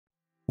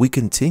we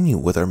continue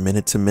with our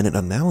minute-to-minute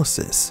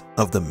analysis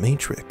of The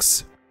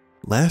Matrix.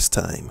 Last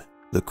time,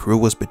 the crew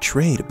was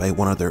betrayed by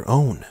one of their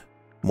own.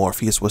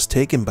 Morpheus was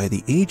taken by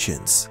the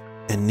agents,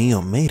 and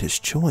Neo made his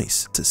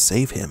choice to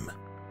save him.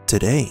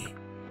 Today,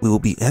 we will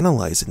be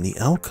analyzing the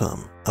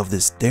outcome of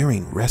this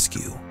daring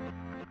rescue.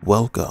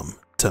 Welcome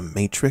to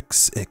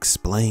Matrix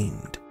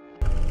Explained.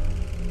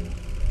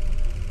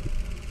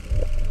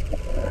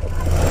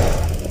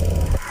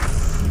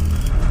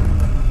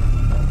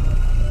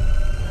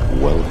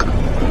 Welcome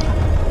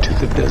to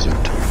the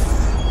desert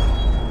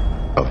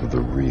of the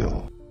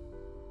real.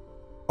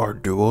 Our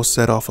duo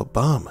set off a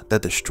bomb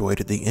that destroyed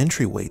the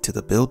entryway to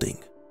the building.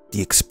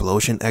 The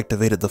explosion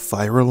activated the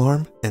fire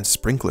alarm and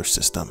sprinkler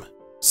system.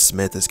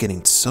 Smith is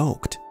getting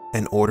soaked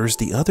and orders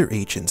the other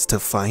agents to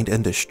find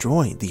and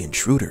destroy the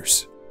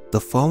intruders.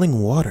 The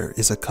falling water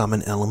is a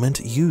common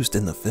element used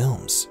in the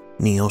films.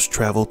 Neo's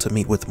travel to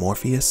meet with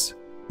Morpheus,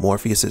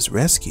 Morpheus's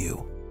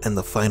rescue, and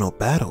the final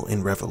battle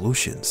in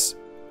Revolutions.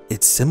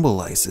 It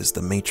symbolizes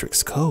the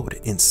Matrix code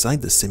inside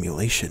the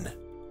simulation.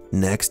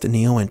 Next,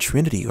 Neo and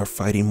Trinity are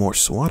fighting more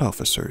SWAT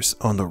officers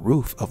on the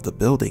roof of the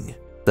building.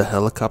 The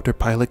helicopter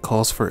pilot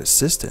calls for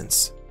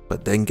assistance,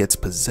 but then gets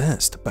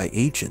possessed by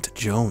Agent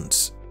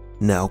Jones.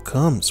 Now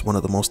comes one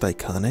of the most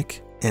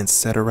iconic and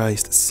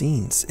satirized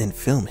scenes in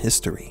film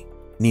history.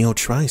 Neo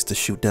tries to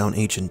shoot down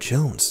Agent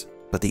Jones,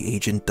 but the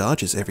agent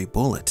dodges every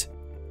bullet.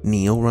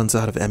 Neo runs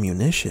out of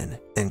ammunition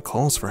and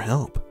calls for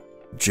help.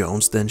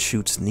 Jones then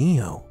shoots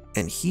Neo,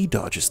 and he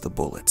dodges the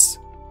bullets.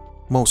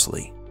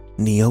 Mostly.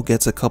 Neo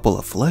gets a couple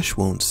of flesh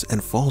wounds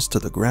and falls to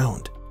the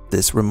ground.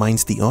 This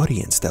reminds the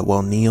audience that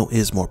while Neo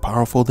is more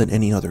powerful than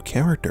any other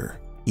character,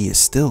 he is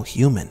still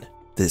human.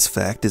 This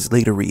fact is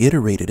later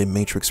reiterated in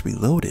Matrix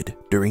Reloaded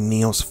during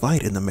Neo's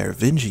fight in the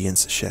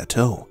Merovingian's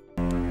chateau.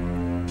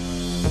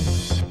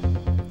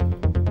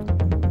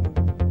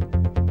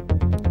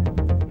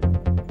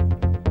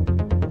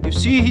 You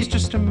see, he's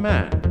just a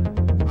man.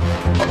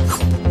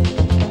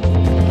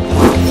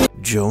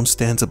 Jones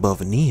stands above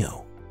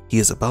Neo. He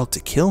is about to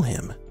kill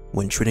him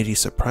when Trinity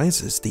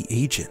surprises the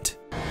agent.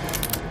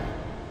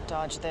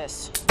 Dodge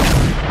this.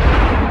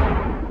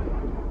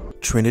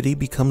 Trinity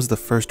becomes the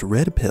first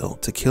red pill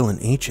to kill an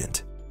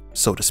agent,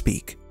 so to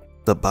speak.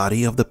 The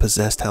body of the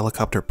possessed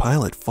helicopter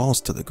pilot falls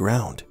to the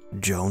ground.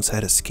 Jones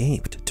had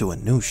escaped to a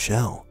new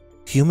shell.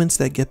 Humans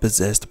that get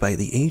possessed by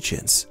the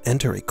agents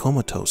enter a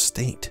comatose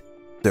state.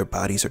 Their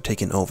bodies are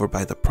taken over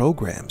by the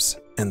programs,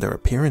 and their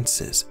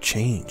appearances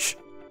change.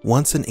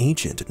 Once an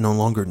agent no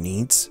longer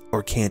needs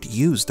or can't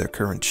use their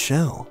current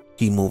shell,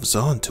 he moves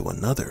on to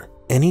another.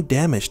 Any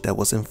damage that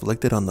was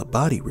inflicted on the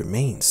body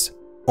remains,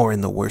 or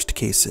in the worst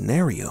case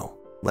scenario,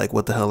 like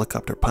with the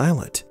helicopter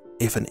pilot,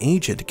 if an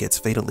agent gets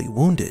fatally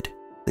wounded,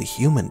 the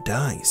human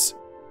dies.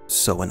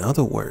 So in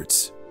other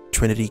words,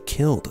 Trinity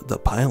killed the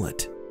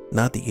pilot,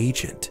 not the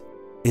agent.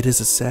 It is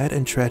a sad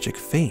and tragic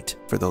fate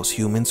for those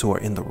humans who are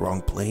in the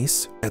wrong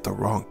place at the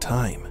wrong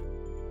time.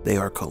 They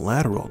are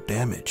collateral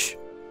damage.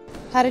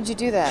 How did you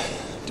do that?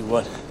 Do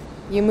what?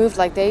 You moved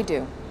like they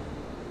do.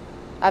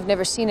 I've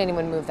never seen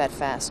anyone move that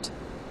fast.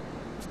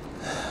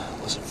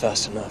 Wasn't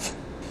fast enough.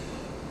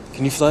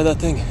 Can you fly that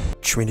thing?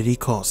 Trinity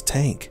calls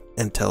Tank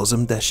and tells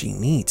him that she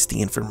needs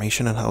the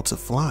information on how to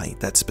fly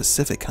that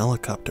specific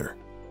helicopter.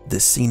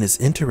 This scene is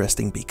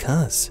interesting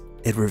because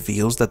it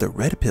reveals that the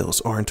red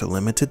pills aren't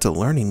limited to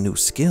learning new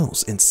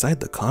skills inside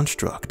the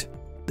construct.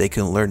 They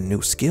can learn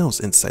new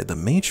skills inside the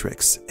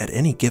Matrix at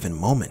any given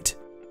moment.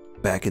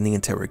 Back in the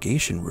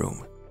interrogation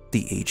room,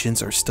 the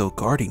agents are still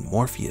guarding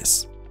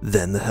Morpheus.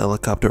 Then the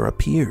helicopter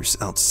appears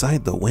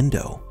outside the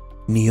window.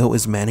 Neo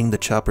is manning the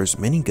chopper's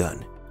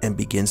minigun and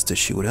begins to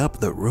shoot up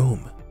the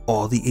room.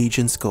 All the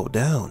agents go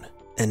down,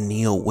 and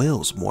Neo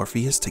wills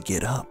Morpheus to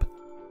get up.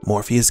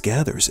 Morpheus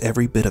gathers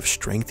every bit of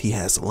strength he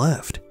has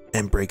left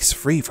and breaks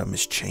free from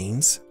his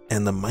chains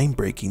and the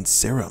mind-breaking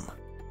serum.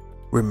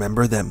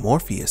 Remember that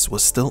Morpheus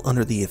was still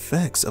under the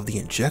effects of the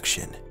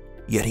injection,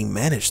 yet he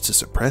managed to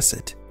suppress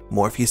it.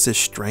 Morpheus's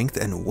strength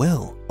and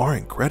will are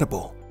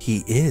incredible.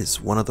 He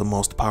is one of the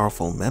most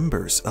powerful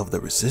members of the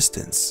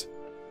Resistance.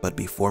 But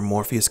before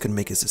Morpheus could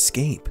make his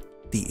escape,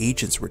 the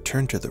agents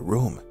return to the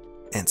room,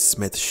 and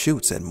Smith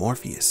shoots at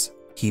Morpheus.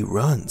 He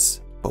runs,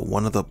 but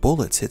one of the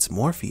bullets hits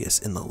Morpheus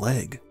in the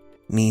leg.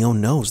 Neo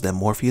knows that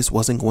Morpheus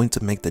wasn't going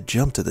to make the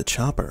jump to the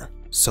chopper,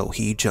 so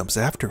he jumps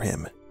after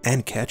him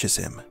and catches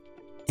him.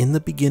 In the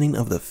beginning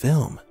of the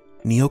film,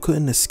 Neo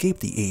couldn't escape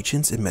the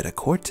agents in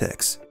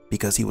Metacortex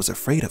because he was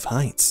afraid of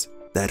heights.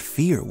 That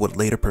fear would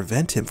later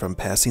prevent him from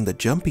passing the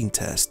jumping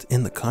test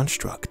in the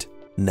construct.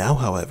 Now,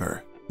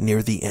 however,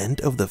 near the end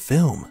of the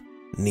film,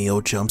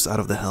 Neo jumps out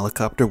of the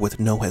helicopter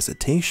with no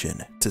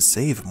hesitation to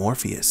save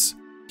Morpheus.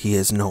 He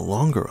is no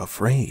longer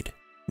afraid.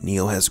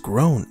 Neo has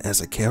grown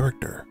as a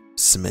character.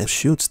 Smith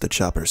shoots the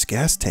chopper's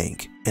gas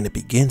tank and it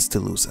begins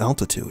to lose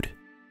altitude.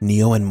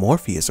 Neo and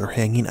Morpheus are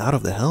hanging out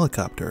of the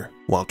helicopter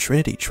while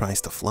Trinity tries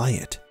to fly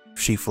it.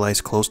 She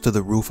flies close to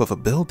the roof of a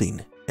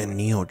building and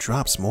Neo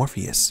drops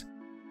Morpheus.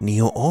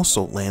 Neo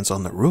also lands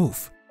on the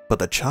roof, but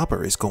the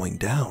chopper is going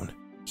down.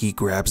 He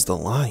grabs the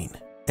line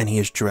and he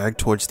is dragged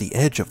towards the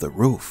edge of the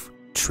roof.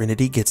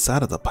 Trinity gets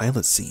out of the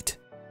pilot's seat.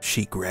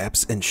 She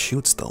grabs and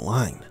shoots the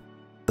line.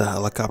 The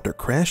helicopter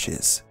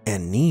crashes,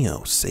 and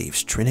Neo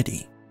saves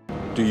Trinity.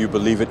 Do you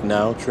believe it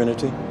now,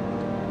 Trinity?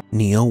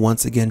 Neo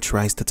once again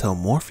tries to tell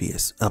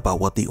Morpheus about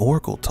what the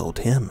Oracle told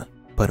him,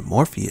 but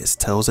Morpheus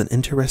tells an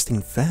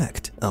interesting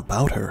fact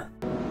about her.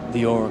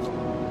 The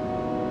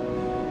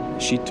Oracle.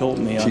 She told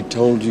me She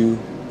told you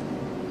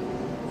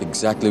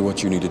exactly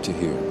what you needed to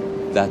hear.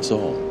 That's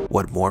all.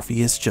 What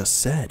Morpheus just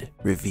said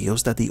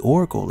reveals that the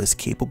Oracle is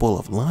capable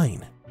of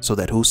lying, so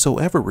that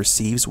whosoever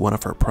receives one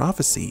of her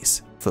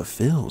prophecies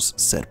fulfills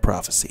said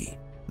prophecy,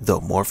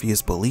 though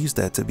Morpheus believes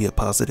that to be a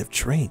positive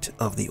trait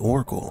of the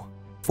Oracle.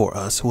 For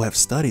us who have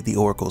studied the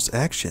Oracle's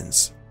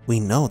actions, we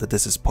know that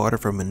this is part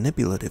of her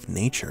manipulative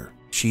nature.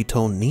 She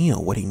told Neo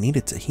what he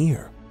needed to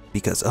hear,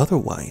 because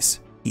otherwise,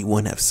 he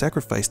wouldn't have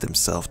sacrificed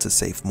himself to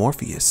save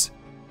Morpheus.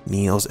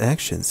 Neo's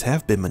actions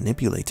have been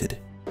manipulated.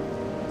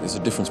 There's a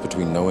difference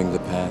between knowing the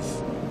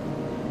path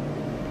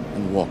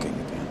and walking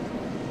the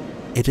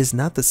path. It is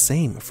not the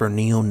same for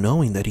Neo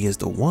knowing that he is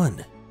the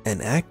one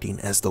and acting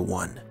as the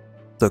one.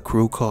 The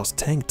crew calls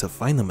Tank to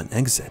find them an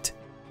exit.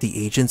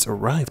 The agents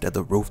arrived at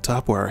the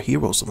rooftop where our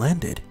heroes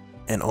landed,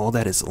 and all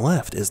that is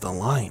left is the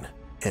line,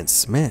 and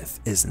Smith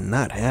is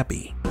not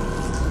happy.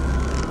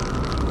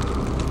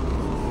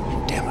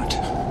 Damn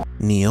it.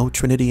 Neo,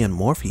 Trinity, and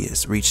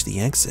Morpheus reach the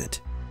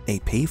exit, a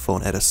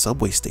payphone at a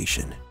subway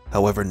station.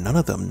 However, none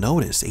of them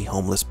notice a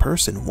homeless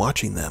person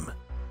watching them.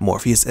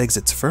 Morpheus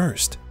exits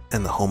first,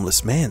 and the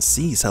homeless man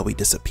sees how he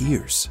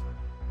disappears.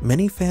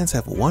 Many fans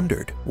have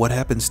wondered what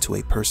happens to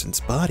a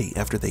person's body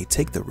after they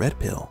take the red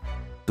pill.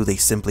 Do they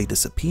simply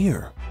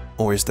disappear,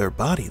 or is their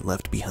body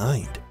left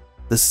behind?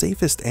 The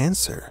safest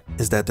answer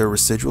is that their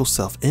residual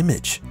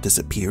self-image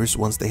disappears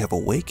once they have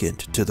awakened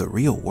to the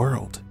real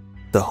world.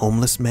 The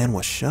homeless man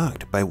was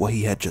shocked by what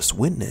he had just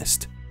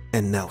witnessed,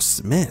 and now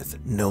Smith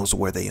knows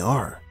where they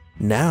are.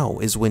 Now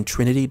is when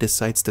Trinity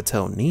decides to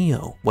tell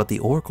Neo what the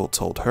Oracle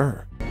told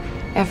her.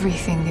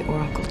 Everything the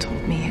Oracle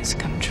told me has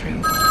come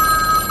true.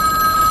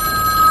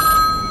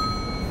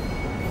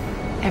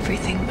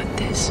 Everything but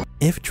this.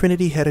 If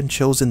Trinity hadn't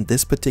chosen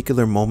this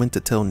particular moment to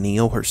tell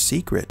Neo her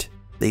secret,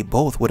 they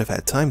both would have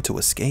had time to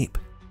escape,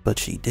 but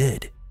she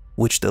did,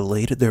 which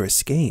delayed their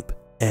escape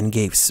and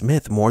gave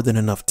Smith more than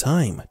enough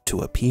time to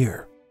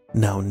appear.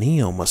 Now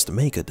Neo must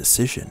make a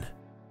decision.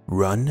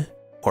 Run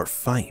or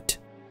fight?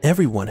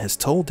 Everyone has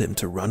told him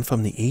to run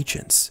from the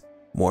agents,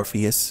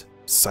 Morpheus,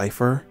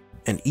 Cypher,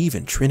 and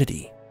even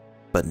Trinity.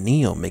 But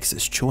Neo makes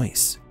his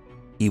choice.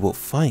 He will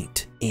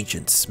fight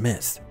Agent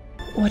Smith.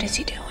 What is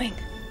he doing?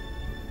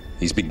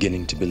 He's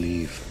beginning to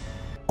believe.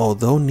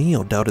 Although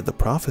Neo doubted the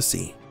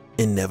prophecy,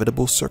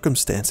 inevitable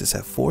circumstances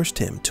have forced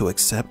him to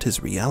accept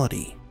his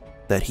reality,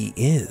 that he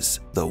is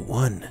the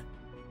one.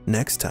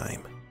 Next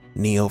time,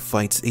 Neo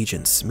fights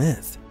Agent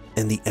Smith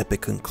in the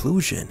epic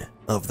conclusion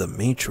of The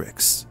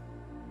Matrix.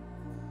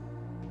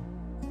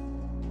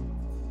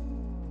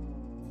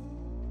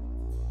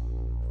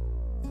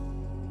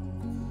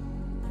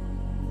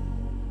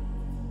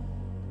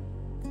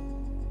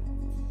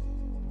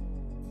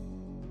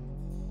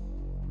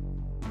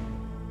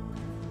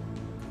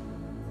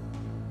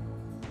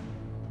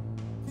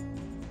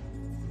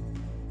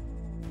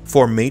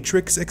 For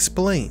Matrix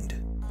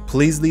Explained,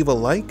 please leave a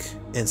like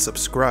and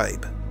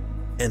subscribe.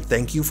 And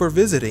thank you for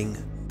visiting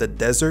the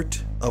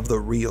Desert of the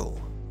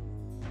Real.